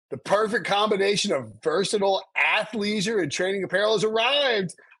The perfect combination of versatile athleisure and training apparel has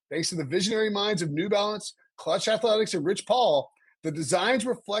arrived. Thanks to the visionary minds of New Balance, Clutch Athletics, and Rich Paul, the designs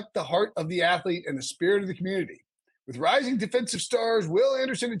reflect the heart of the athlete and the spirit of the community. With rising defensive stars Will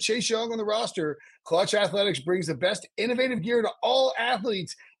Anderson and Chase Young on the roster, Clutch Athletics brings the best innovative gear to all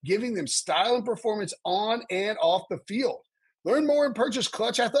athletes, giving them style and performance on and off the field. Learn more and purchase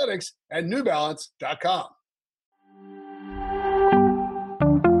Clutch Athletics at newbalance.com.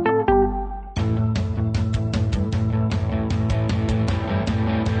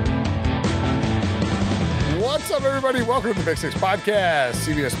 What's up, everybody? Welcome to the Big Six Podcast,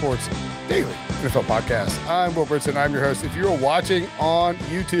 CBS Sports Daily NFL Podcast. I'm Will Brinson. I'm your host. If you're watching on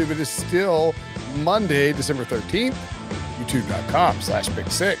YouTube, it is still Monday, December 13th, youtube.com/Big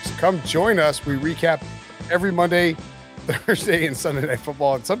Six. Come join us. We recap every Monday, Thursday, and Sunday Night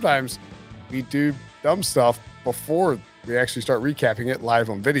Football. And sometimes we do dumb stuff before we actually start recapping it live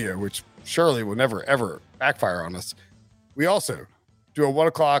on video, which surely will never, ever backfire on us. We also do a 1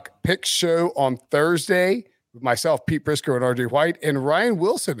 o'clock pick show on Thursday with myself, Pete Briscoe, and RJ White, and Ryan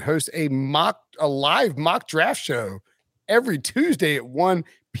Wilson hosts a live mock draft show every Tuesday at 1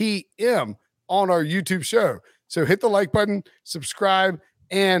 p.m. on our YouTube show. So hit the like button, subscribe,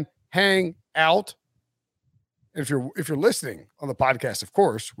 and hang out. And if you're listening on the podcast, of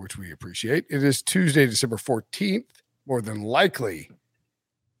course, which we appreciate, it is Tuesday, December 14th, more than likely.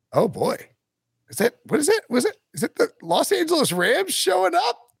 Oh boy. Is it the Los Angeles Rams showing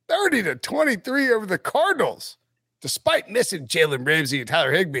up 30-23 over the Cardinals, despite missing Jalen Ramsey and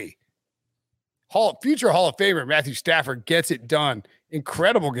Tyler Higbee? Future Hall of Famer Matthew Stafford gets it done.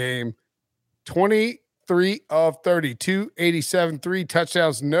 Incredible game. 23 of 32, 87, 3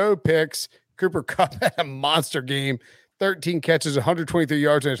 touchdowns, no picks. Cooper Kupp had a monster game. 13 catches, 123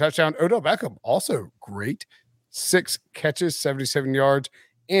 yards, and a touchdown. Odell Beckham, also great. 6 catches, 77 yards,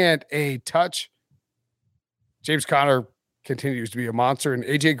 and a touch. James Conner continues to be a monster, and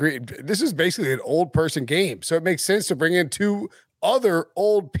AJ Green. This is basically an old person game, so it makes sense to bring in two other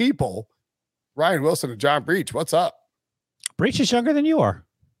old people, Ryan Wilson and John Breach. What's up? Breach is younger than you are.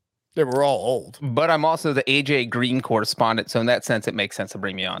 Yeah, we're all old. But I'm also the AJ Green correspondent, so in that sense, it makes sense to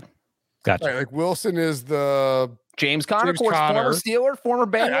bring me on. Gotcha. Right, like Wilson is the James Conner, former Steeler, former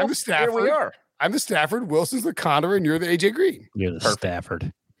Bengal. I'm the Stafford. Here we are. I'm the Stafford. Wilson's the Conner, and you're the AJ Green. You're the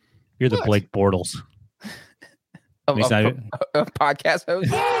Stafford. You're the Blake Bortles. A podcast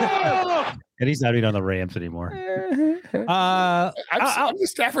host. And he's not even on the Rams anymore. I'm the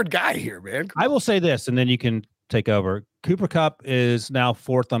Stafford guy here, man. I will say this, and then you can take over. Cooper Kupp is now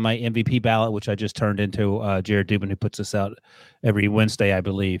 4th on my MVP ballot, which I just turned into Jared Dubin, who puts this out every Wednesday, I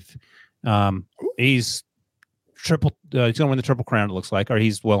believe. He's triple. He's going to win the Triple Crown, it looks like, or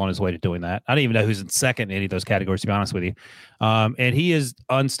he's well on his way to doing that. I don't even know who's in second in any of those categories, to be honest with you. And he is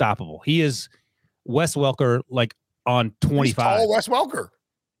unstoppable. He is Wes Welker, like, on 25. He's tall Wes Welker.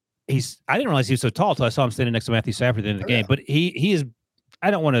 I didn't realize he was so tall until I saw him standing next to Matthew Stafford at the end of the game. But he is, I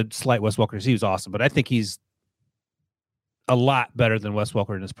don't want to slight Wes Welker because he was awesome, but I think he's a lot better than Wes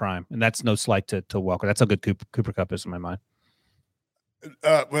Welker in his prime. And that's no slight to Welker. That's how good Cooper Kupp is in my mind.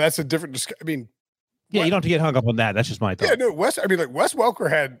 Well, that's a different discussion. I mean, yeah, you don't have to get hung up on that. That's just my thought. Yeah, no, Wes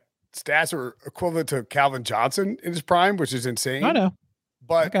Welker had stats that were equivalent to Calvin Johnson in his prime, which is insane. I know.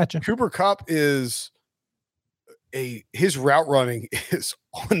 But I gotcha. Cooper Kupp is his route running is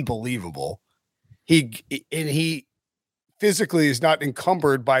unbelievable. He physically is not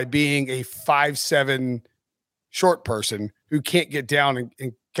encumbered by being a 5'7" short person who can't get down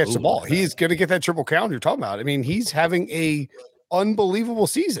and catch the ball. He's going to get that triple count you're talking about. I mean, he's having a unbelievable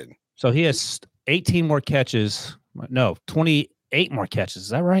season. So he has 18 more catches. No, 28 more catches. Is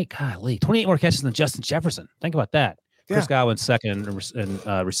that right? Golly, 28 more catches than Justin Jefferson. Think about that. Yeah. Chris Godwin's second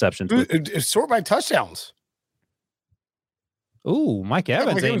in receptions. Sort by touchdowns. Ooh, Mike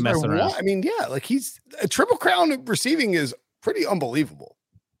Evans ain't messing around. I mean, yeah, like he's a triple crown receiving is pretty unbelievable.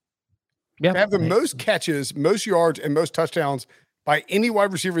 Yeah, to have the most catches, most yards, and most touchdowns by any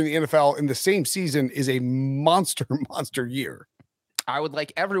wide receiver in the NFL in the same season is a monster year. I would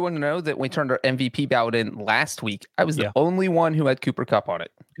like everyone to know that when we turned our MVP ballot in last week, I was the only one who had Cooper Kupp on it.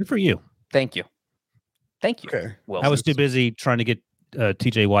 Good for you. Thank you. Okay. Well, I was too busy trying to get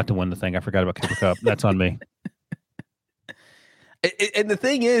TJ Watt to win the thing. I forgot about Cooper Kupp. That's on me. And the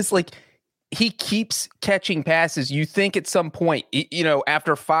thing is, like, he keeps catching passes. You think at some point,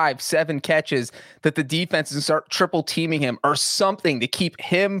 after 5-7 catches, that the defenses start triple teaming him or something to keep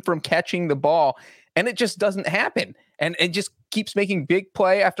him from catching the ball. And it just doesn't happen. And it just keeps making big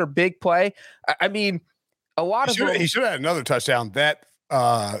play after big play. I mean, a lot of he should have had another touchdown. That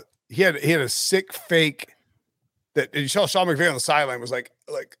he had a sick fake that you saw Sean McVay on the sideline was like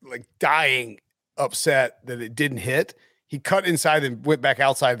dying upset that it didn't hit. He cut inside and went back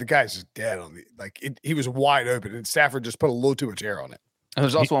outside. The guy's just dead on the he was wide open, and Stafford just put a little too much air on it. And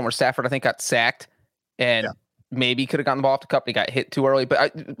there's also one where Stafford, I think, got sacked and maybe could have gotten the ball off to Kupp. He got hit too early.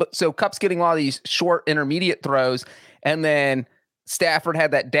 But so Kupp's getting a lot of these short intermediate throws. And then Stafford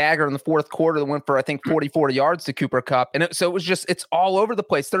had that dagger in the fourth quarter that went for, I think, 40 yards to Cooper Kupp. And so it was just, it's all over the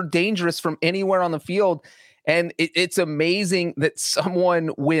place. They're dangerous from anywhere on the field. And it's amazing that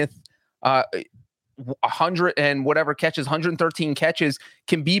someone with 100 and whatever catches, 113 catches,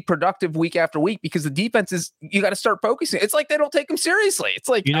 can be productive week after week because the defense is, you got to start focusing. It's like they don't take him seriously. It's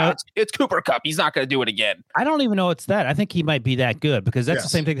like, it's Cooper Kupp. He's not going to do it again. I don't even know it's that. I think he might be that good because that's the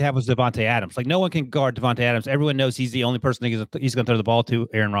same thing that happens with Devontae Adams. Like no one can guard Devontae Adams. Everyone knows he's the only person he's going to throw the ball to,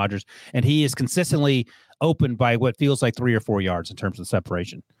 Aaron Rodgers. And he is consistently open by what feels like 3 or 4 yards in terms of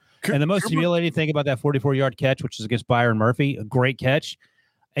separation. And the most humiliating thing about that 44-yard catch, which is against Byron Murphy, a great catch.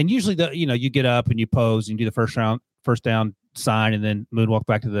 And usually you get up and you pose and you do the first down sign and then moonwalk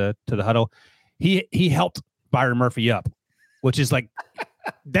back to the huddle. He helped Byron Murphy up, which is like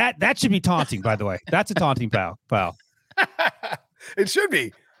that should be taunting, by the way. That's a taunting foul. It should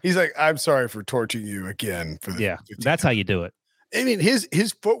be. He's like, I'm sorry for torching you again for the that's how you do it. I mean,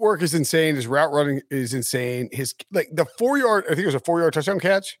 his footwork is insane. His route running is insane. His the 4-yard, I think it was a 4-yard touchdown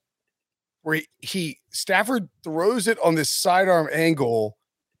catch where Stafford throws it on this sidearm angle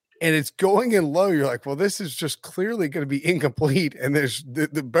and it's going in low. You're like, well, this is just clearly going to be incomplete. And there's the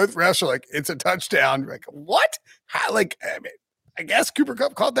both refs are like, it's a touchdown. You're like, what? How? I mean, I guess Cooper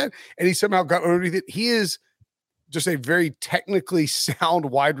Kupp caught that and he somehow got underneath it. He is just a very technically sound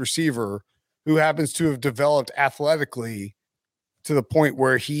wide receiver who happens to have developed athletically to the point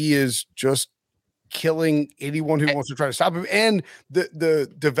where he is just killing anyone who wants to try to stop him. And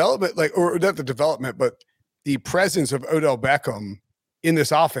the development, or not the development, but the presence of Odell Beckham in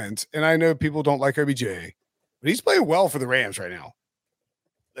this offense. And I know people don't like OBJ, but he's playing well for the Rams right now.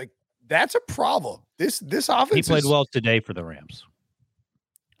 Like that's a problem. This offense. He played well today for the Rams.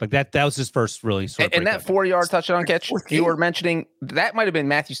 Like that was his first really sort of. And that 4-yard touchdown catch you were mentioning, that might have been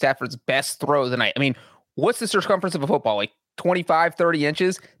Matthew Stafford's best throw of the night. I mean, what's the circumference of a football? Like 25, 30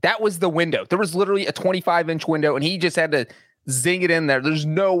 inches. That was the window. There was literally a 25-inch window, and he just had to zing it in there. There's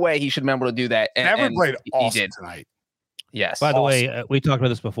no way he should be able to do that. And played awesome tonight. Yes. By the way, we talked about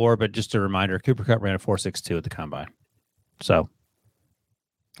this before, but just a reminder, Cooper Kupp ran a 4.62 at the combine. So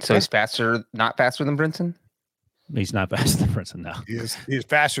he's not faster than Brinson? He's not faster than Brinson, no. He is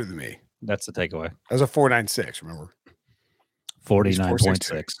faster than me. That's the takeaway. That was a 4.96, remember?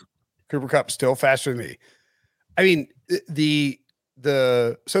 49.6. Cooper Kupp still faster than me. I mean, the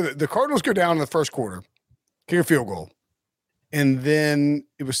Cardinals go down in the first quarter, kick a field goal. And then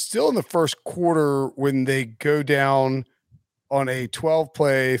it was still in the first quarter when they go down on a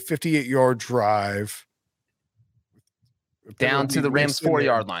 12-play, 58-yard drive. Down to the Rams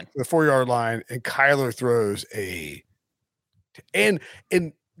 4-yard line. The 4-yard line, and Kyler throws and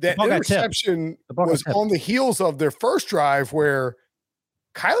that interception was on the heels of their first drive where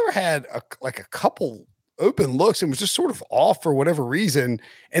Kyler had a couple open looks and was just sort of off for whatever reason.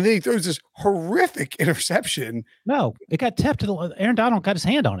 And then he throws this horrific interception. No, it got tipped to Aaron Donald got his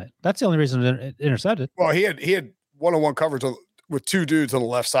hand on it. That's the only reason it intercepted. Well, he had one-on-one coverage with two dudes on the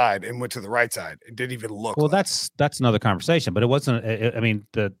left side and went to the right side and didn't even look. Well, that's another conversation, but it wasn't.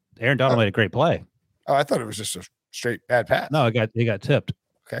 The Aaron Donald made a great play. Oh, I thought it was just a straight bad pass. No, he got tipped.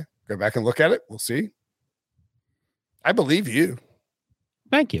 Okay, go back and look at it. We'll see. I believe you.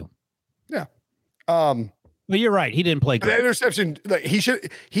 Thank you. Yeah. But you're right. He didn't play good. That interception,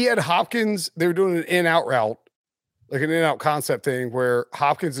 he had Hopkins. They were doing an in-out route, like an in-out concept thing where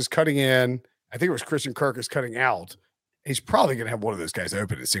Hopkins is cutting in. I think it was Christian Kirk is cutting out. He's probably going to have one of those guys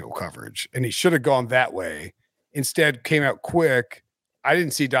open in single coverage, and he should have gone that way. Instead, came out quick. I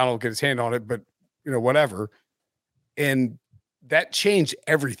didn't see Donald get his hand on it, but whatever. And that changed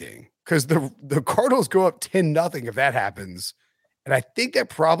everything because the Cardinals go up 10-0 if that happens. And I think that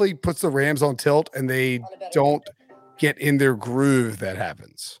probably puts the Rams on tilt and they don't get in their groove that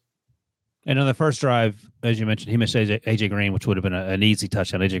happens. And on the first drive, as you mentioned, he missed AJ Green, which would have been an easy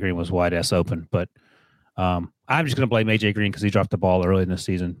touchdown. AJ Green was wide ass open, but I'm just going to blame AJ Green because he dropped the ball early in the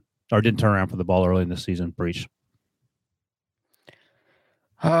season or didn't turn around for the ball early in the season. Breach.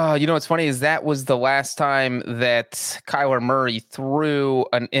 What's funny is that was the last time that Kyler Murray threw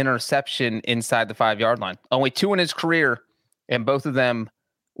an interception inside the 5-yard line. Only 2 in his career. And both of them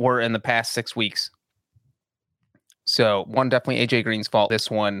were in the past 6 weeks. So one definitely AJ Green's fault.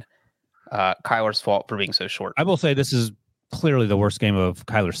 This one, Kyler's fault for being so short. I will say this is clearly the worst game of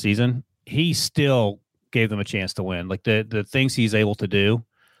Kyler's season. He still gave them a chance to win. Like the things he's able to do.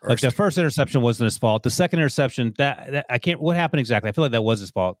 Like Arson. the first interception wasn't his fault. The second interception, that I can't. What happened exactly? I feel like that was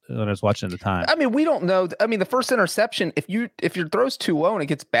his fault when I was watching at the time. I mean, we don't know. I mean, the first interception, if your throw's too low and it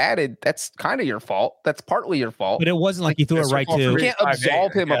gets batted, that's kind of your fault. That's partly your fault. But it wasn't like he threw it right to. You can't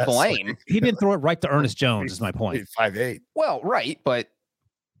absolve him of blame. He didn't throw it right to Ernest Jones. Is my point. 5'8". Well, right, but.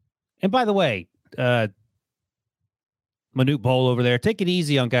 And by the way, Manute Bowl over there, take it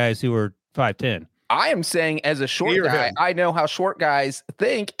easy on guys who are 5'10". I am saying, as a short guy, I know how short guys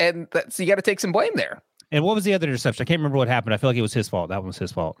think, and so you got to take some blame there. And what was the other interception? I can't remember what happened. I feel like it was his fault. That one was his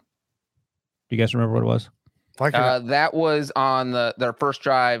fault. Do you guys remember what it was? That was on their first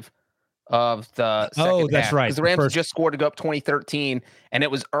drive of the second half. That's right. Because the Rams just scored to go up 2013, and it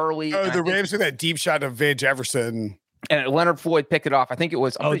was early. Oh, the Rams with that deep shot of Van Jefferson. And Leonard Floyd picked it off. I think it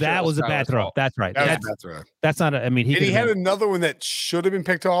was. That was a bad throw. That's right. That was a bad throw. That's not. He had another one that should have been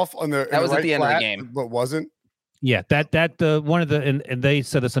picked off on the. That was at the end of the game, but wasn't. Yeah, one of the and they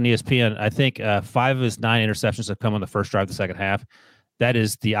said this on ESPN. I think 5 of his 9 interceptions have come on the first drive of the second half. That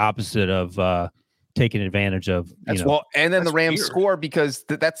is the opposite of taking advantage of. And then the Rams score because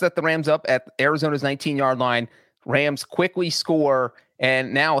that set the Rams up at Arizona's 19-yard line. Rams quickly score,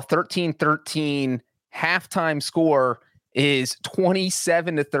 and now a 13-13 halftime score is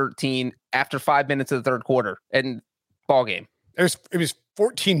 27-13 after 5 minutes of the third quarter and ball game. It was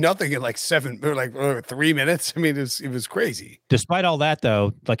 14-0 in like 3 minutes. I mean, it was crazy. Despite all that,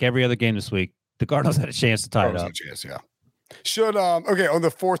 though, like every other game this week, the Cardinals had a chance to tie it up. Should on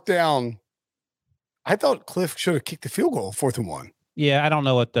the fourth down, I thought Cliff should have kicked the field goal 4th and 1. Yeah, I don't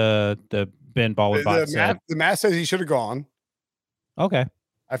know what the Ben Baldwin bot said. The math says he should have gone. Okay,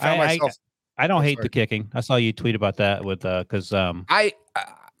 I found myself. I don't hate the kicking. I saw you tweet about that with because I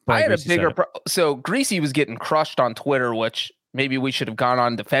had a bigger so Greasy was getting crushed on Twitter, which maybe we should have gone on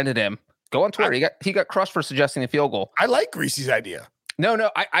and defended him. Go on Twitter. He got crushed for suggesting a field goal. I like Greasy's idea. No,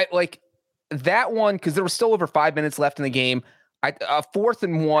 I like that one because there was still over 5 minutes left in the game. 4th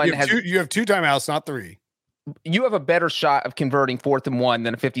and 1 you have 2 timeouts, not 3. You have a better shot of converting 4th and 1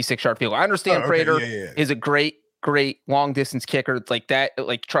 than a 56-yard field goal. I understand Prater is a great long distance kicker like that.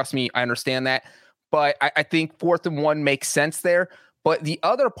 Like, trust me, I understand that. But I think 4th and 1 makes sense there. But the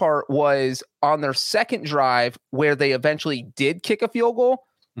other part was on their second drive where they eventually did kick a field goal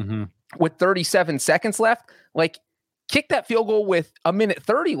with 37 seconds left. Like, kick that field goal with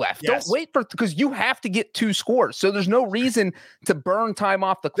 1:30 left. Yes. Don't wait because you have to get 2 scores. So there's no reason to burn time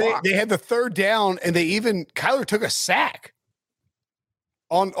off the clock. They had the third down, and Kyler took a sack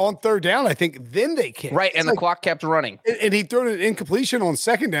on third down, I think. Then they kicked. Right, and the clock kept running. And he threw an incompletion on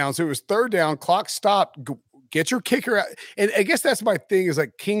second down, so it was third down. Clock stopped. Get your kicker out. And I guess that's my thing is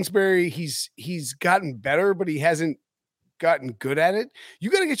like Kingsbury, he's gotten better, but he hasn't gotten good at it. You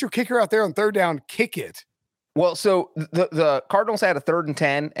got to get your kicker out there on third down, kick it. Well, so the Cardinals had a 3rd and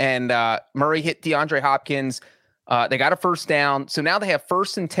 10, and Murray hit DeAndre Hopkins. They got a first down. So now they have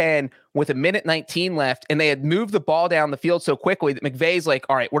 1st and 10 with 1:19 left, and they had moved the ball down the field so quickly that McVay's like,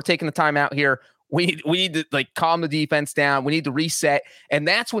 all right, we're taking the timeout here. We need to like calm the defense down. We need to reset. And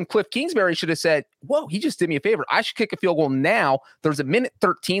that's when Cliff Kingsbury should have said, whoa, he just did me a favor. I should kick a field goal now. There's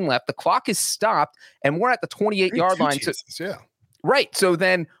 1:13 left. The clock is stopped, and we're at the 28-yard line. Right. So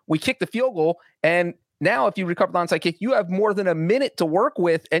then we kick the field goal, and now if you recover the onside kick, you have more than a minute to work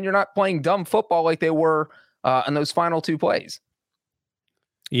with, and you're not playing dumb football like they were in those final 2 plays.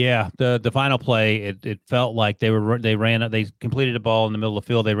 Yeah, the final play, it felt like they completed a ball in the middle of the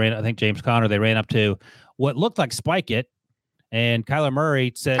field. They ran, I think James Conner, they ran up to what looked like spike it, and Kyler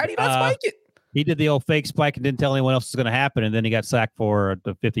Murray said, how do you not spike it? He did the old fake spike and didn't tell anyone else was going to happen, and then he got sacked for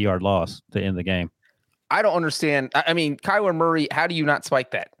the 50-yard loss to end the game. I don't understand. I mean, Kyler Murray, how do you not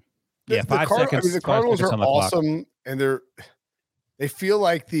spike that? Yeah, 5 seconds. I mean, the Cardinals are awesome, and they feel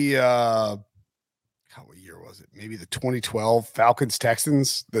like the what year was it? Maybe the 2012 Falcons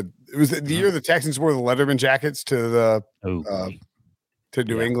Texans. It was the year the Texans wore the Letterman jackets to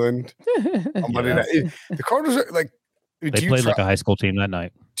New England on Monday night. The Cardinals are like they played like a high school team that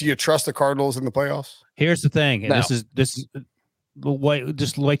night. Do you trust the Cardinals in the playoffs? Here's the thing, and no. this is wait.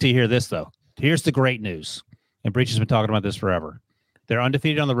 Just wait till you hear this though. Here's the great news, and Breach has been talking about this forever. They're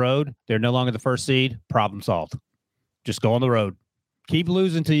undefeated on the road. They're no longer the 1st seed. Problem solved. Just go on the road. Keep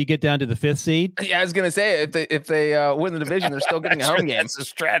losing until you get down to the 5th seed. Yeah, I was going to say, if they win the division, they're still getting a home game. That's a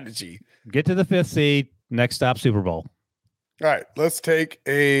strategy. Get to the 5th seed. Next stop, Super Bowl. All right, let's take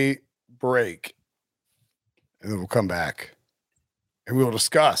a break, and then we'll come back, and we will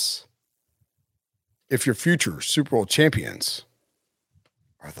discuss if your future Super Bowl champions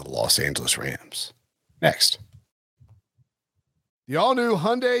are the Los Angeles Rams. Next. The all-new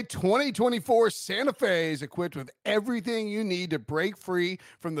Hyundai 2024 Santa Fe is equipped with everything you need to break free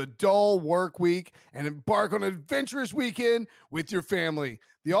from the dull work week and embark on an adventurous weekend with your family.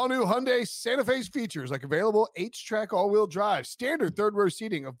 The all-new Hyundai Santa Fe's features like available H-Track all-wheel drive, standard third-row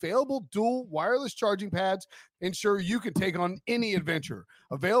seating, available dual wireless charging pads, ensure you can take on any adventure.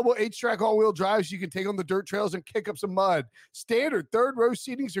 Available H-Track all-wheel drives so you can take on the dirt trails and kick up some mud. Standard third-row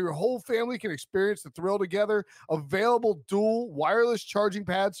seating so your whole family can experience the thrill together. Available dual wireless charging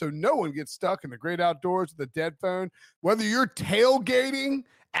pads so no one gets stuck in the great outdoors with a dead phone. Whether you're tailgating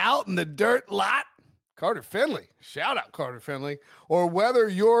out in the dirt lot, Carter Finley, shout out Carter Finley, or whether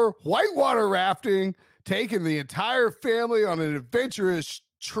you're whitewater rafting, taking the entire family on an adventurous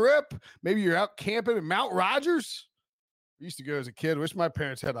trip, maybe you're out camping in Mount Rogers. I used to go as a kid. Wish my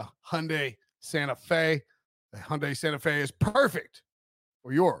parents had a Hyundai Santa Fe. The Hyundai Santa Fe is perfect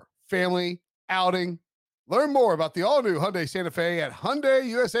for your family outing. Learn more about the all-new Hyundai Santa Fe at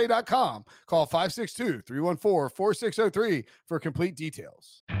HyundaiUSA.com. Call 562-314-4603 for complete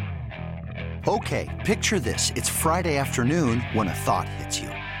details. Okay, picture this. It's Friday afternoon when a thought hits you.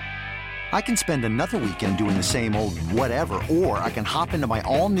 I can spend another weekend doing the same old whatever, or I can hop into my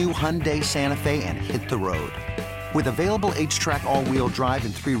all-new Hyundai Santa Fe and hit the road. With available H-Track all-wheel drive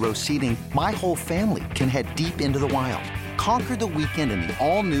and three-row seating, my whole family can head deep into the wild. Conquer the weekend in the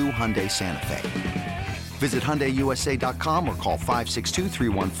all-new Hyundai Santa Fe. Visit HyundaiUSA.com or call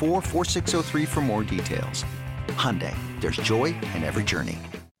 562-314-4603 for more details. Hyundai, there's joy in every journey.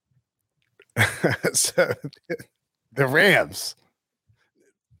 So the Rams,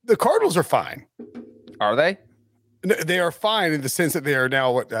 the Cardinals are fine. Are they? No, they are fine in the sense that they are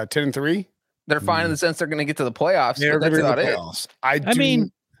now 10-3. They're fine in the sense they're going to get to the playoffs. They're But that's going to about the it. playoffs.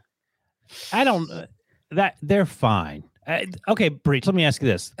 I don't that they're fine. Okay, Breach, let me ask you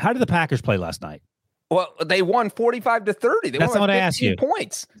this. How did the Packers play last night? Well, they won 45-30. They That's won not what by I asked 15 you.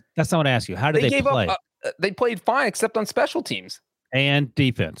 points. That's not what I asked you. How did they gave play? up. They played fine except on special teams. And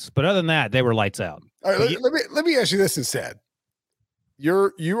defense. But other than that, they were lights out. All right, let me ask you this instead.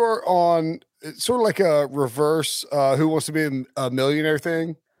 You are on sort of like a reverse Who Wants to Be a Millionaire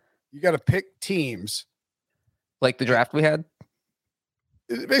thing. You got to pick teams. Like the draft we had?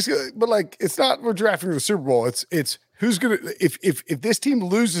 Basically, but like it's not we're drafting the Super Bowl. It's who's gonna if this team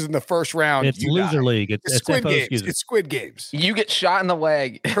loses in the first round, It's loser league. It's Squid FO, Games. excuse me. It's Squid Games. You get shot in the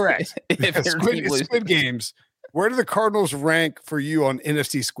leg. Correct. if your team loses. Squid Games. Where do the Cardinals rank for you on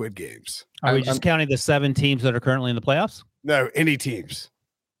NFC Squid Games? Are we just counting the 7 teams that are currently in the playoffs? No, any teams.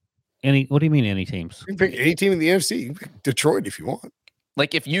 What do you mean any teams? You can pick any team in the NFC. You can pick Detroit if you want.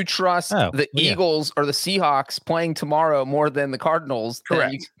 Like if you trust the Eagles or the Seahawks playing tomorrow more than the Cardinals,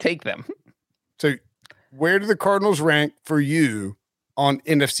 then you take them. So where do the Cardinals rank for you on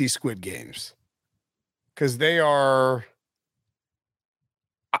NFC Squid Games? Because they are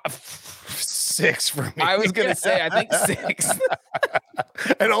 6 for me. I was going to say, I think 6.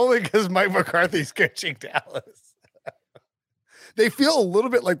 And only because Mike McCarthy's coaching Dallas. They feel a little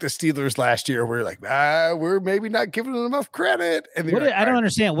bit like the Steelers last year, where you're like, we're maybe not giving them enough credit. And I don't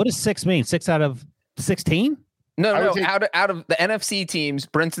understand. What does 6 mean? 6 out of 16? No. Out of the NFC teams,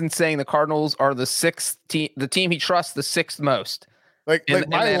 Brinson's saying the Cardinals are the 6th team, the team he trusts the 6th most. Like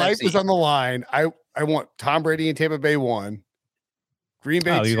my life is on the line. I want Tom Brady in Tampa Bay 1, Green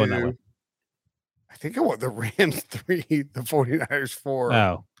Bay 2. I think I want the Rams 3, the 49ers 4.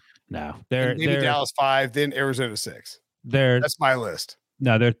 Oh, no. They're Dallas 5, then Arizona 6. That's my list.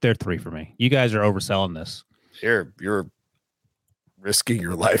 No, they're 3 for me. You guys are overselling this. You're risking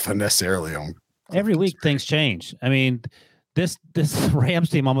your life unnecessarily on every week. Things change. I mean, this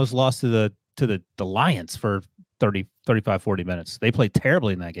Rams team almost lost to the Lions for 35, 40 minutes. They played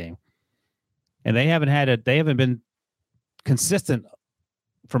terribly in that game, and they haven't been consistent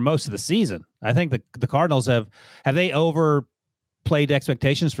for most of the season. I think the Cardinals have they overplayed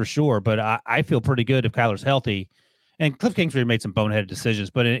expectations for sure, but I feel pretty good if Kyler's healthy. And Cliff Kingsbury made some boneheaded decisions,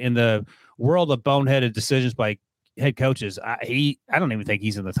 but in the world of boneheaded decisions by head coaches, I don't even think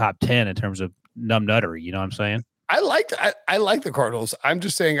he's in the top 10 in terms of numbnuttery. You know what I'm saying? I like the Cardinals. I'm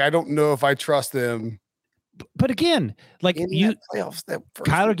just saying I don't know if I trust them. But again, like playoffs,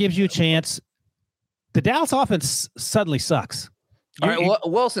 Kyler gives you a chance. The Dallas offense suddenly sucks. All right,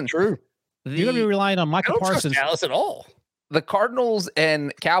 Wilson. True. You're going to be relying on Michael Parsons. Dallas at all. The Cardinals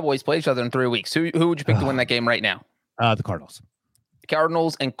and Cowboys play each other in 3 weeks. Who would you pick to win that game right now? The Cardinals.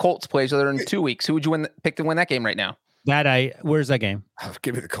 Cardinals and Colts play each other in 2 weeks. Who would you pick to win that game right now? Where's that game? Oh,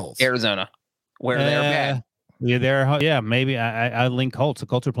 give me the Colts. Arizona, where they're bad. Yeah, maybe I lean Colts. The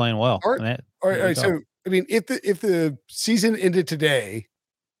Colts are playing well. All right. So I mean, if the season ended today,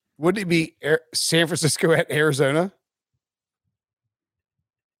 wouldn't it be San Francisco at Arizona?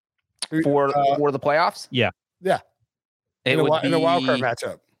 for the playoffs. Yeah. It in a would be wild card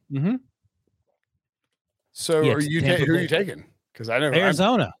matchup. Mm-hmm. So Yeah, who are you taking? Because I know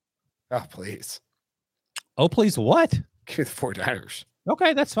Arizona. Oh, please. Oh, please, what? Give me the 49ers.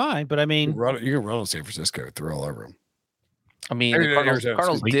 Okay, that's fine. But I mean, you can run on San Francisco, throw all over them. I mean, the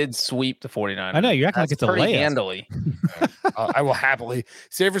Cardinals did sweep the 49ers. I know you're acting like it's a layup. Handily. I will happily.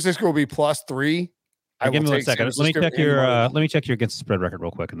 San Francisco will be +3. Give me 1 second. Let me check your against the spread record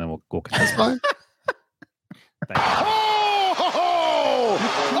real quick, and then we'll go. That's fine. Thank you.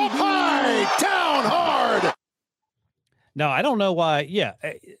 Up high, down hard. No, I don't know why. Yeah,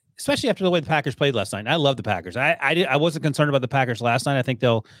 especially after the way the Packers played last night. I love the Packers. I wasn't concerned about the Packers last night. I think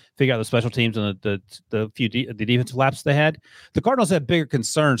they'll figure out the special teams and the defensive laps they had. The Cardinals had bigger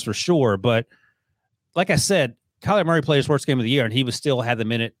concerns for sure, but like I said, Kyler Murray played his worst game of the year, and he still had the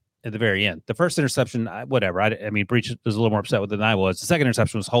minute at the very end. The first interception, whatever. I mean, Breach was a little more upset with it than I was. The second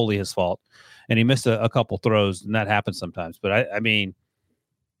interception was wholly his fault, and he missed a couple throws, and that happens sometimes. But I mean,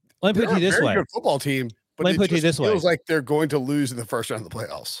 let me put it this way: good football team. But let me put it this way: feels like they're going to lose in the first round of the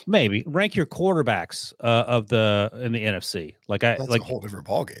playoffs. Maybe rank your quarterbacks in the NFC. That's a whole different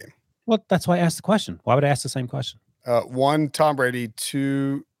ball game. Well, that's why I asked the question. Why would I ask the same question? 1, Tom Brady.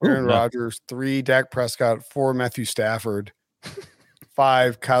 2, Aaron Rodgers. 3, Dak Prescott. 4, Matthew Stafford.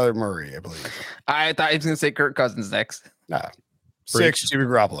 5, Kyler Murray, I believe. I thought he was going to say Kirk Cousins next. Nah. 6, Jimmy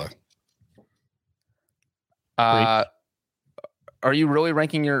Garoppolo. Are you really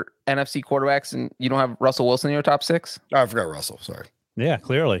ranking your NFC quarterbacks and you don't have Russell Wilson in your top 6? Oh, I forgot Russell. Sorry. Yeah,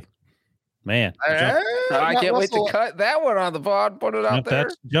 clearly. Man. I can't wait to cut that one on the pod. Put it out there.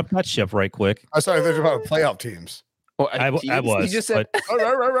 Jump that ship right quick. I started thinking about playoff teams. Well, I was. He just said,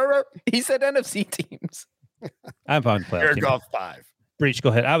 he said NFC teams. I'm fine with playoff teams. Golf 5. Breach, go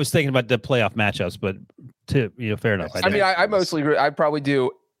ahead. I was thinking about the playoff matchups, but fair enough. I mostly agree. I'd probably do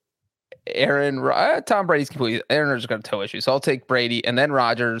Tom Brady's completely. Aaron's got a toe issue, so I'll take Brady and then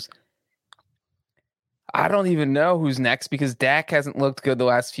Rodgers. I don't even know who's next because Dak hasn't looked good the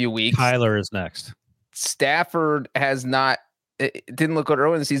last few weeks. Kyler is next. Stafford has not. It didn't look good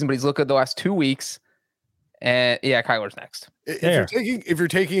early in the season, but he's looked good the last 2 weeks. And yeah, Kyler's next. If you're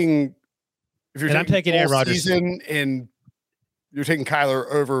taking I'm taking Aaron Rodgers and you're taking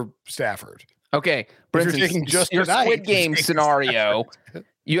Kyler over Stafford. Okay, for instance, you're taking just your tonight, Squid Game scenario,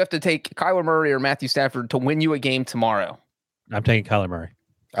 you have to take Kyler Murray or Matthew Stafford to win you a game tomorrow. I'm taking Kyler Murray.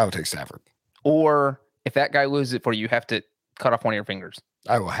 I would take Stafford. Or if that guy loses it for you, you have to cut off one of your fingers.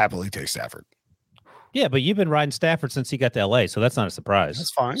 I will happily take Stafford. Yeah, but you've been riding Stafford since he got to LA, so that's not a surprise.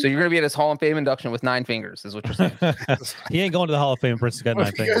 That's fine. So you're going to be at his Hall of Fame induction with 9 fingers, is what you're saying. He ain't going to the Hall of Fame. Prince has got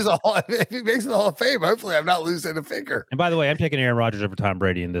 9 fingers. If he makes the Hall of Fame, hopefully I'm not losing a finger. And by the way, I'm taking Aaron Rodgers over Tom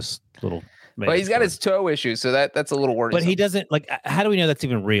Brady in this little. But he's got his toe issue, so that's a little worrisome. But he doesn't how do we know that's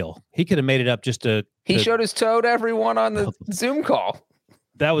even real? He could have made it up just to. He showed his toe to everyone on the Zoom call.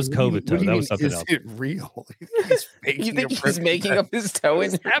 That was COVID toe. That was something else. Is it real? You think he's making up his toe?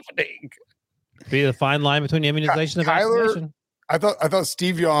 What's happening? Be the fine line between immunization and vaccination. I thought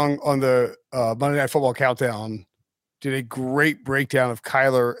Steve Young on the Monday Night Football Countdown did a great breakdown of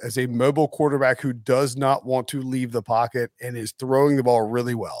Kyler as a mobile quarterback who does not want to leave the pocket and is throwing the ball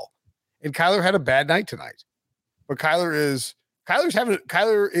really well. And Kyler had a bad night tonight, but he's not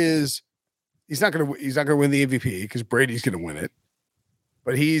going to win the MVP because Brady's going to win it.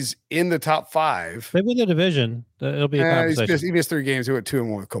 But he's in the top 5. They win the division. It'll be a conversation. He missed 3 games. He went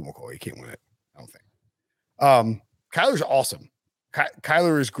 2-1 with Komoko. He can't win it. I don't think. Kyler's awesome.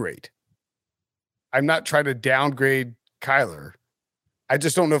 Kyler is great. I'm not trying to downgrade Kyler. I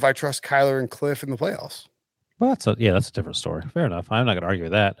just don't know if I trust Kyler and Cliff in the playoffs. Well, that's a different story. Fair enough. I'm not going to argue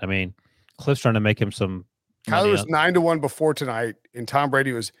with that. I mean, Cliff's trying to make him some. Kyler was 9-1 before tonight, and Tom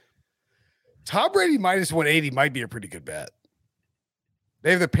Brady minus 180 might be a pretty good bet. They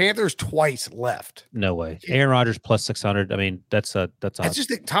have the Panthers twice left. No way. Aaron Rodgers plus 600. I mean, I just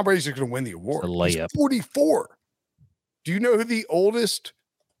think Tom Brady's just going to win the award. A layup. He's 44. Do you know who the oldest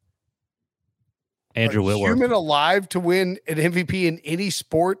Andrew Whitworth human alive to win an MVP in any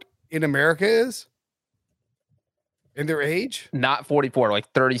sport in America is? In their age? Not 44,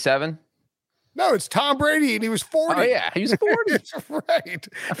 like 37. No, it's Tom Brady, and he was 40. Oh, yeah, he was 40. That's right.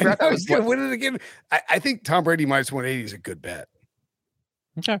 I forgot that was going to win it again. I think Tom Brady minus 180 is a good bet.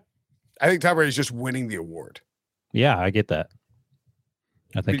 Okay. I think Tom Brady's just winning the award. Yeah, I get that.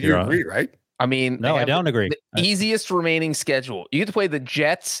 I think you agree, right? I mean, no, I don't agree. The easiest remaining schedule. You get to play the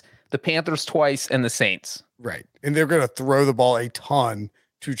Jets, the Panthers twice, and the Saints. Right. And they're going to throw the ball a ton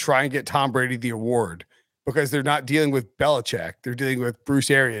to try and get Tom Brady the award because they're not dealing with Belichick. They're dealing with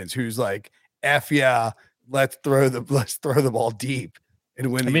Bruce Arians, who's like, F yeah, let's throw the ball deep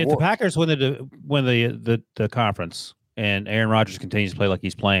and win I mean, if the award. Packers win the conference and Aaron Rodgers continues to play like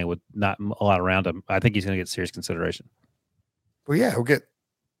he's playing with not a lot around him, I think he's going to get serious consideration. Well, yeah, he'll get,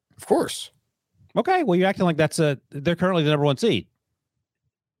 of course. Okay, well, you're acting like they're currently the number 1 seed.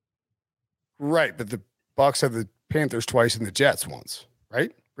 Right, but the Bucs have the Panthers twice and the Jets once,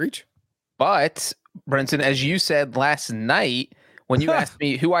 right? Breach? But, Brenton, as you said last night, when you asked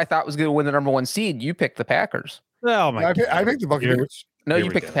me who I thought was going to win the number 1 seed, you picked the Packers. Oh, my God. I picked the Buccaneers. No, Here you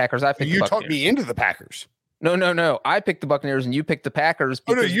we picked go. the Packers. I picked You the talked Buccaneers. me into the Packers. No. I picked the Buccaneers and you picked the Packers.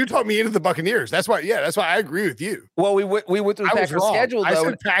 Oh, no, you talked me into the Buccaneers. That's why I agree with you. Well, we went through the I was Packers wrong. schedule, I though.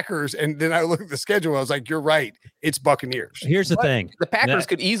 said Packers, and then I looked at the schedule. I was like, you're right. It's Buccaneers. Here's the thing. The Packers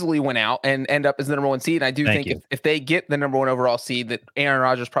could easily win out and end up as the number 1 seed. And I do Thank think if they get the number 1 overall seed, that Aaron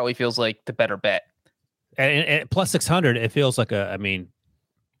Rodgers probably feels like the better bet. And plus 600, it feels like a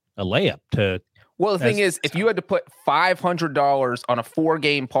layup to. Well, the thing is, if you had to put $500 on a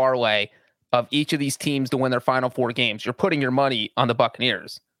 4-game parlay of each of these teams to win their final 4 games, you're putting your money on the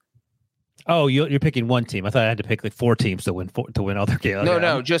Buccaneers. Oh, you're picking one team. I thought I had to pick like 4 teams to win all their games.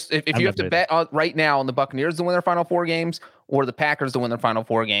 No. Just if you have to not bet on right now on the Buccaneers to win their final 4 games or the Packers to win their final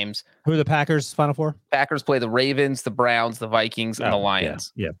 4 games. Who are the Packers' final 4? Packers play the Ravens, the Browns, the Vikings, and the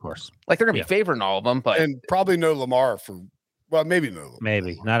Lions. Yeah, of course. Like they're gonna be favoring all of them, but And probably no Lamar maybe no Lamar.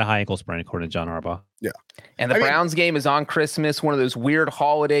 Maybe not a high ankle sprain according to John Harbaugh. Yeah. And the Browns game is on Christmas, one of those weird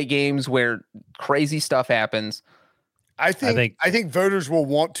holiday games where crazy stuff happens. I think voters will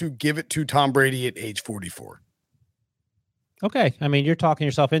want to give it to Tom Brady at age 44. Okay. I mean, you're talking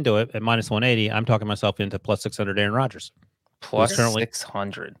yourself into it at minus 180. I'm talking myself into plus 600 Aaron Rodgers. Plus currently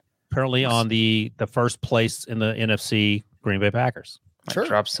 600. Currently on the first place in the NFC Green Bay Packers. Sure.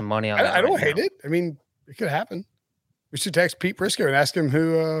 Drop some money on that. I don't hate it. I mean, it could happen. We should text Pete Briscoe and ask him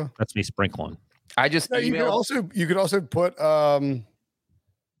who. That's me sprinkling. I just you could also put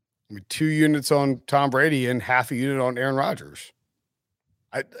 2 units on Tom Brady and half a unit on Aaron Rodgers.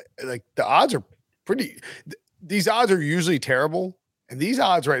 I like the odds are pretty. These odds are usually terrible, and these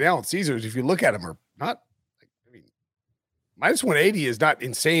odds right now on Caesars, if you look at them, are not. I mean, minus 180 is not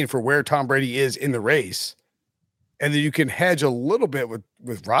insane for where Tom Brady is in the race, and then you can hedge a little bit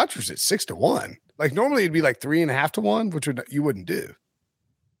with Rodgers at 6-1. Like normally it'd be like 3.5-1, which you wouldn't do.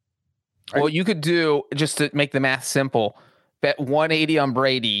 Right? Well, you could do, just to make the math simple, bet 180 on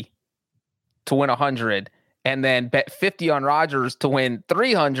Brady to win 100, and then bet 50 on Rodgers to win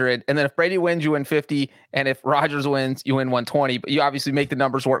 300. And then if Brady wins, you win 50. And if Rodgers wins, you win 120. But you obviously make the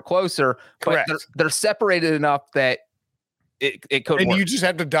numbers work closer. Correct. But they're separated enough that it could and work. you just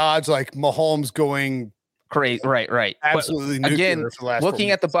have to dodge like Mahomes going crazy. Right. Absolutely. But again, for the last looking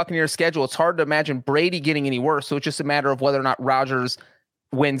 4 at the weeks. Buccaneers schedule, it's hard to imagine Brady getting any worse. So it's just a matter of whether or not Rodgers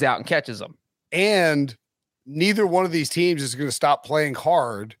wins out and catches them. And neither one of these teams is going to stop playing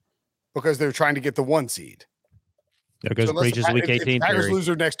hard because they're trying to get the 1 seed. There goes Breach's week 18 If the Packers theory. lose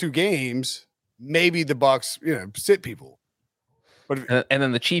their next 2 games, maybe the Bucs, sit people. But And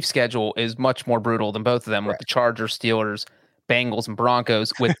then the Chiefs schedule is much more brutal than both of them with the Chargers, Steelers, Bengals, and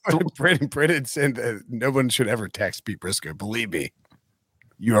Broncos. With Brennan said no one should ever text Pete Briscoe. Believe me,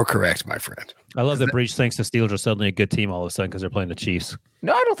 you are correct, my friend. I love that Breach thinks the Steelers are suddenly a good team all of a sudden because they're playing the Chiefs.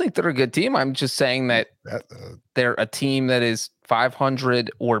 No, I don't think they're a good team. I'm just saying that they're a team that is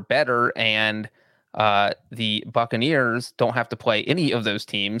 500 or better, and the Buccaneers don't have to play any of those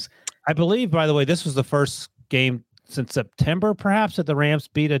teams. I believe, by the way, this was the first game since September, perhaps, that the Rams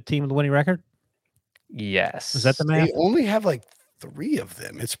beat a team with a winning record. Yes. Is that the math? They only have like 3 of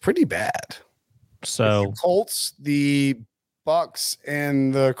them. It's pretty bad. So The Colts, the Bucks,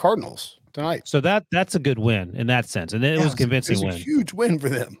 and the Cardinals tonight. So that's a good win in that sense, and it was a convincing It's a win. huge win for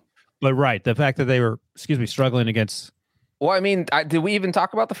them. But right, the fact that they were, struggling against. Well, I mean, did we even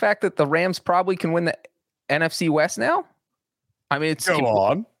talk about the fact that the Rams probably can win the NFC West now? I mean,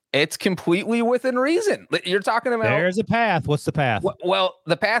 it's completely within reason. You're talking about. There's a path. What's the path? Well,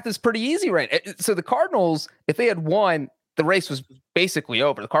 the path is pretty easy, right? So the Cardinals, if they had won, the race was basically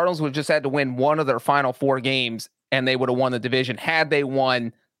over. The Cardinals would have just had to win one of their final 4 games, and they would have won the division had they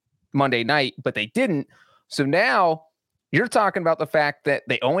won Monday night, but they didn't. So now you're talking about the fact that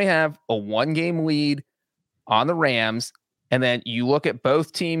they only have a 1-game lead on the Rams. And then you look at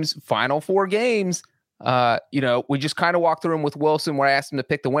both teams' final 4 games. We just kind of walked through them with Wilson where I asked them to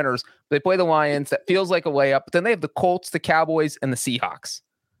pick the winners. They play the Lions. That feels like a layup. But then they have the Colts, the Cowboys, and the Seahawks.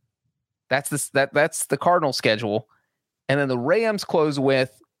 That's the Cardinal schedule. And then the Rams close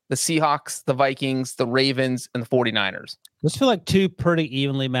with the Seahawks, the Vikings, the Ravens, and the 49ers. Those feel like 2 pretty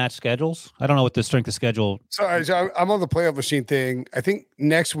evenly matched schedules. I don't know what the strength of schedule. Sorry, so I'm on the playoff machine thing. I think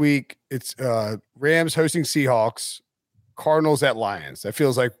next week it's Rams hosting Seahawks, Cardinals at Lions. That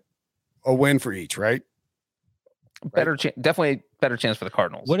feels like a win for each, right? Definitely better chance for the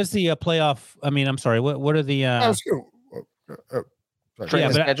Cardinals. What is the playoff? I mean, I'm sorry. What are the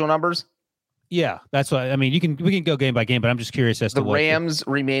schedule numbers? Yeah, that's what I mean. We can go game by game, but I'm just curious as to the Rams'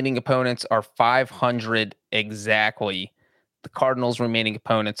 remaining opponents are 500 exactly. The Cardinals' remaining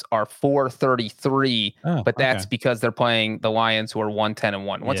opponents are 433, but that's because they're playing the Lions, who are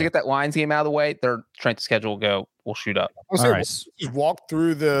 110-1. Once they get that Lions game out of the way, their strength of schedule will shoot up. All right, just walk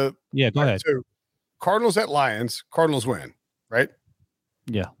through the. Yeah, go ahead. So Cardinals at Lions. Cardinals win, right?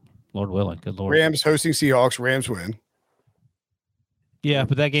 Yeah, Lord willing. Good Lord. Rams hosting Seahawks. Rams win. Yeah,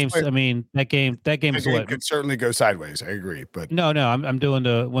 but that game's. I mean, that game is what could certainly go sideways. I agree, but no, I'm doing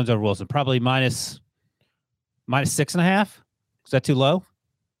the ones over Wilson. Probably minus 6.5. Is that too low?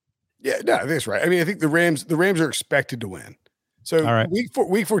 Yeah, no, I think that's right. I mean, I think the Rams are expected to win. So week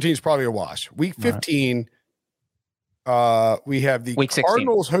 14 is probably a wash. Week 15, we have the week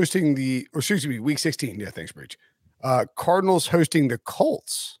Cardinals hosting week 16. Yeah, thanks, Breach. Cardinals hosting the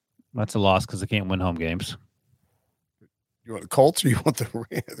Colts. That's a loss because they can't win home games. You want the Colts or you want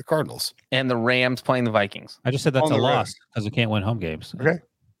the Cardinals? And the Rams playing the Vikings. I just said that's a loss because they can't win home games. Okay.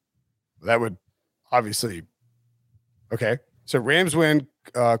 That would obviously. Okay. So Rams win,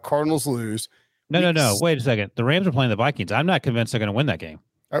 Cardinals lose. No. Wait a second. The Rams are playing the Vikings. I'm not convinced they're going to win that game.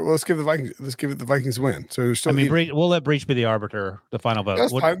 All right. Well, let's give it the Vikings win. So still we'll let Breach be the arbiter, the final vote.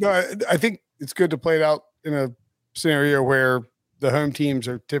 That's fine. No, I think it's good to play it out in a scenario where the home teams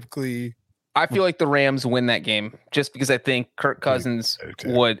are typically. I feel like the Rams win that game just because I think Kirk Cousins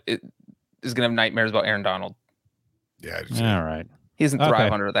is going to have nightmares about Aaron Donald. Yeah. All right. He doesn't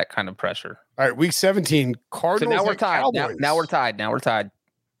thrive under that kind of pressure. All right, week 17, Cardinals. So now we're tied. Now we're tied.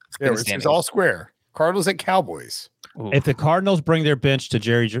 Yeah, it's all square. Cardinals at Cowboys. Ooh. If the Cardinals bring their bench to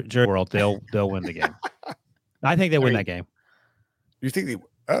Jerry World, they'll win the game. I think they win that game. You think they?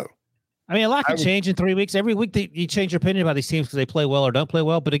 Oh, I mean, a lot can change in 3 weeks. Every week you change your opinion about these teams because they play well or don't play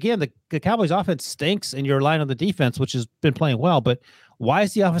well. But again, the Cowboys' offense stinks, and you're relying on the defense, which has been playing well. But why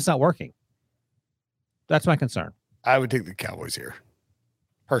is the offense not working? That's my concern. I would take the Cowboys here.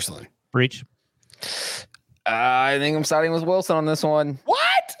 Personally. Breach. I think I'm siding with Wilson on this one. What?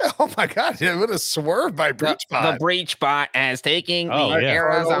 Oh my God. What a swerve by Breach Bot. The Breach Bot as taking the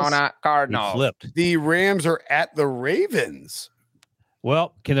Arizona Cardinals. Flipped. The Rams are at the Ravens.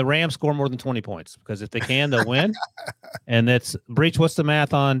 Well, can the Rams score more than 20 points? Because if they can, they'll win. And that's Breach. What's the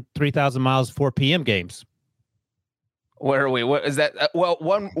math on 3,000 miles 4 p.m. games? Where are we? What is that? Well,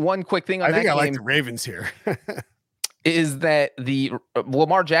 one quick thing on that game. I like the Ravens here. Is that the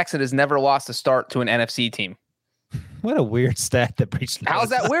Lamar Jackson has never lost a start to an NFC team. What a weird stat that Breach knows. How's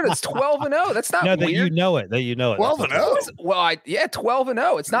that weird? It's 12-0. That's not weird. That you know it. 12-0. Well,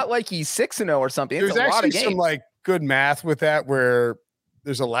 12-0. It's not like he's 6-0 or something. It's There's a lot of actually some good math with that where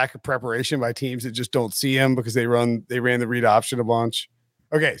there's a lack of preparation by teams that just don't see him because they ran the read option a bunch.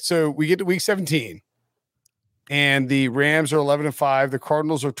 Okay, so we get to week 17. And the Rams are 11-5. The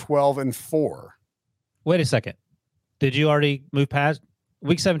Cardinals are 12-4. Wait a second. Did you already move past?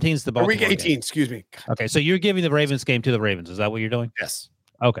 Week 17 is the Baltimore week 18, game. Excuse me. Okay, so you're giving the Ravens game to the Ravens. Is that what you're doing? Yes.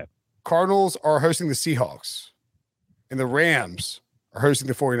 Okay. Cardinals are hosting the Seahawks, and the Rams are hosting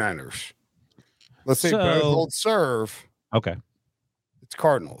the 49ers. Let's say both hold serve. Okay. It's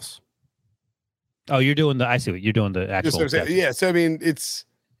Cardinals. Oh, you're doing I see what you're doing the actual. Yeah, so I mean, this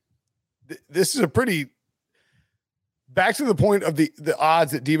is a pretty. Back to the point of the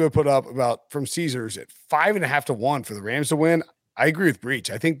odds that Debo put up from Caesars at 5.5 to 1 for the Rams to win. I agree with Breach.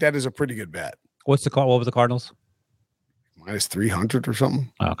 I think that is a pretty good bet. What was the Cardinals? Minus 300 or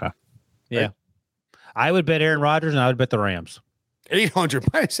something. Okay. Yeah. Right? I would bet Aaron Rodgers and I would bet the Rams. 800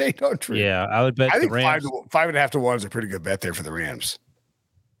 minus 800. Yeah, I would bet. I think the Rams. 5.5 to 1 is a pretty good bet there for the Rams.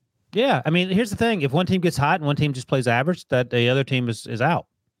 Yeah, I mean, here's the thing: if one team gets hot and one team just plays average, that the other team is out.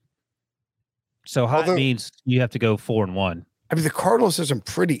 So hot means you have to go 4-1. I mean, the Cardinals have some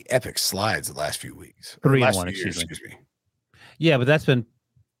pretty epic slides the last few weeks. 3-1, excuse me. Yeah, but that's been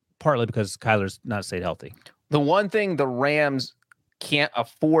partly because Kyler's not stayed healthy. The one thing the Rams can't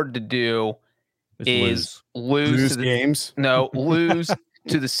afford to do is lose to the games. No, lose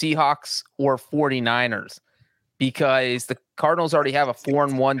to the Seahawks or 49ers because the Cardinals already have a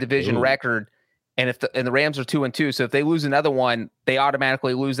 4-1 division record. And the Rams are 2-2, so if they lose another one, they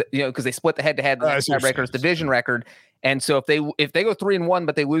automatically lose it, because they split the head-to-head tiebreakers division record. And so if they go 3-1,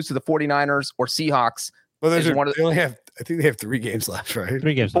 but they lose to the 49ers or Seahawks, well, I think they have 3 games left, right?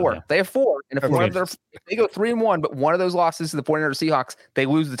 3 games 4. Left, yeah. They have 4, and if they go 3-1, but one of those losses to the 49ers or Seahawks, they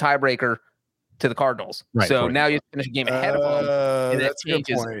lose the tiebreaker to the Cardinals. Right, so now you finish a game ahead of them, and that that's a good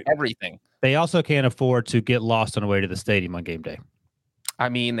changes point. everything. They also can't afford to get lost on the way to the stadium on game day. I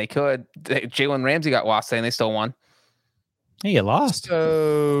mean, they could. Jalen Ramsey got lost and they still won. Hey, you lost.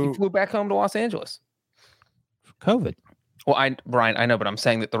 So He flew back home to Los Angeles. COVID. Well, Brian, I know, but I'm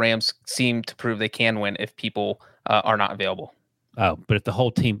saying that the Rams seem to prove they can win if people are not available. Oh, but if the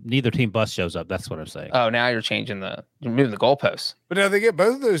whole team, neither team bus shows up, that's what I'm saying. Oh, now you're moving the goalposts. But now they get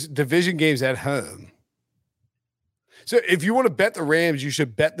both of those division games at home. So if you want to bet the Rams, you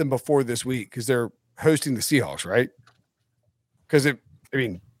should bet them before this week because they're hosting the Seahawks, right? Because if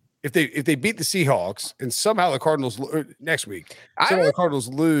they beat the Seahawks and somehow the Cardinals next week, somehow the Cardinals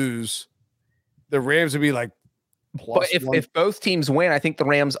lose, the Rams would be like. But if both teams win, I think the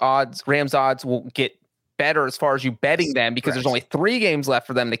Rams odds will get better as far as you betting them because there's only 3 games left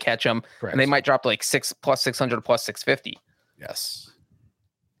for them to catch them, and they might drop to like 6 plus 600 plus 650. Yes,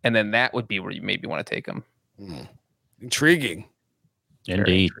 and then that would be where you maybe want to take them. Intriguing,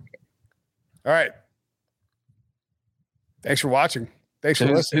 indeed. All right, thanks for watching. Thanks for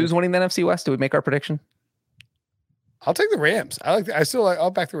listening. Who's winning the NFC West? Do we make our prediction? I'll take the Rams.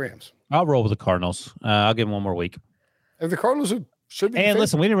 I'll back the Rams. I'll roll with the Cardinals. I'll give them one more week. If the Cardinals should be. And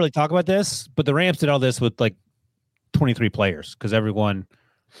listen, we didn't really talk about this, but the Rams did all this with like 23 players because everyone,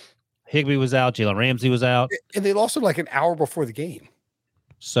 Higbee was out, Jalen Ramsey was out, and they lost it like an hour before the game.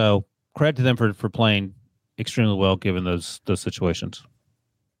 So credit to them for playing extremely well given those situations.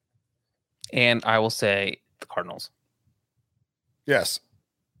 And I will say the Cardinals. Yes.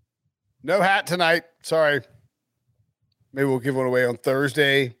 No hat tonight. Sorry. Maybe we'll give one away on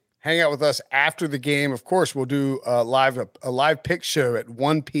Thursday. Hang out with us after the game. Of course, we'll do a live pick show at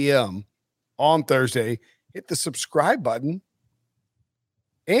 1 p.m. on Thursday. Hit the subscribe button.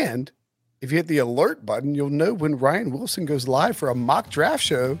 And if you hit the alert button, you'll know when Ryan Wilson goes live for a mock draft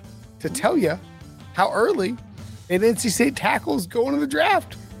show to tell you how early an NC State tackle is going to the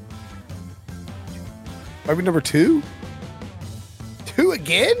draft. Might be number 2. 2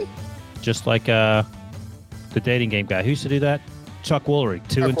 again? Just like the dating game guy. Who used to do that? Chuck Woolery,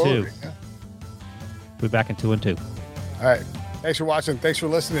 2 and 2. Yeah. We're back in 2 and 2. All right. Thanks for watching. Thanks for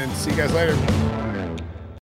listening. See you guys later.